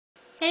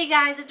Hey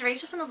guys, it's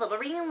Rachel from The Little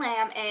Reading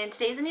Lamb, and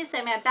today's a new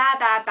segment,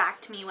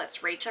 Back to Me,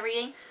 What's Rachel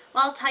Reading?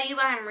 Well, I'll tell you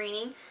what I'm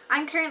reading.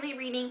 I'm currently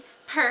reading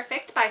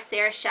Perfect by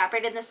Sara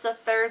Shepard, and this is the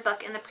third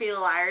book in the Pretty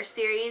Little Liars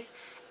series.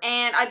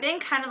 And I've been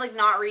kind of like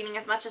not reading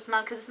as much this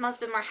month because this month's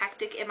been more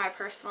hectic in my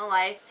personal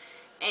life.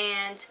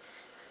 And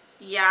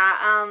yeah,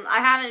 I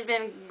haven't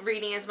been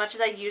reading as much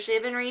as I usually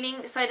have been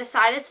reading. So I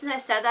decided, since I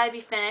said that I'd be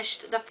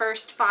finished the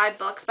first 5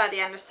 books by the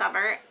end of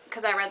summer,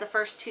 because I read the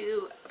first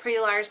 2 Pretty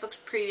Little Liars books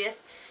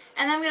previous,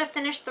 and then I'm going to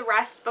finish the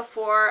rest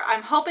before,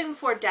 I'm hoping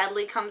before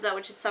Deadly comes out,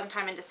 which is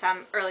sometime in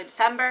early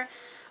December.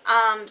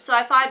 So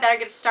I thought I'd better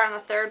get to start on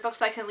the 3rd book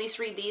so I can at least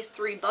read these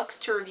 3 books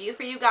to review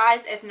for you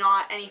guys, if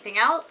not anything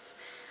else.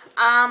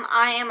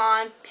 I am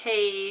on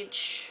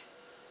page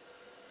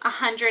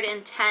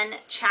 110,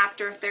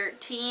 chapter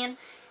 13,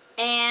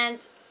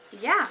 and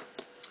yeah,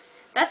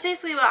 that's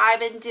basically what I've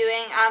been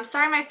doing.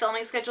 Sorry my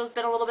filming schedule has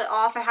been a little bit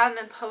off. I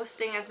haven't been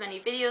posting as many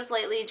videos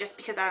lately just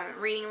because I haven't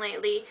been reading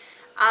lately.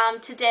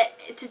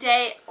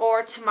 Today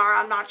or tomorrow,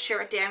 I'm not sure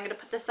what day I'm going to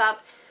put this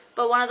up,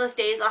 but one of those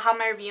days I'll have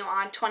my review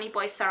on 20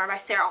 Boys Summer by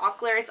Sarah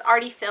Auckler. It's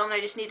already filmed.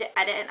 I just need to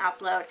edit and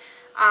upload.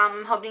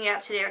 I'm hoping to get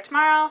up today or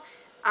tomorrow.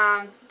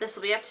 This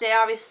will be up today,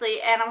 obviously,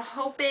 and I'm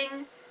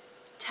hoping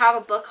to have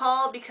a book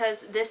haul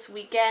because this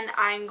weekend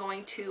I'm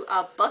going to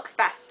a book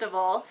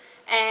festival,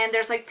 and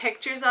there's like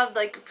pictures of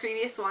like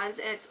previous ones,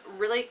 and it's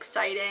really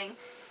exciting.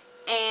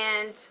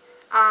 And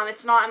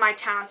it's not in my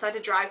town, so I had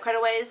to drive quite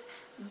a ways,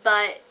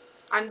 but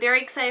I'm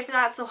very excited for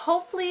that. So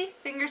hopefully,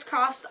 fingers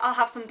crossed, I'll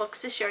have some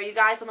books to show you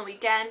guys on the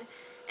weekend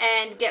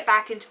and get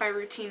back into my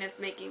routine of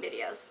making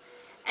videos.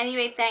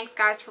 Anyway, thanks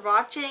guys for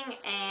watching,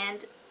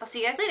 and I'll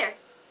see you guys later.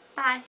 Bye.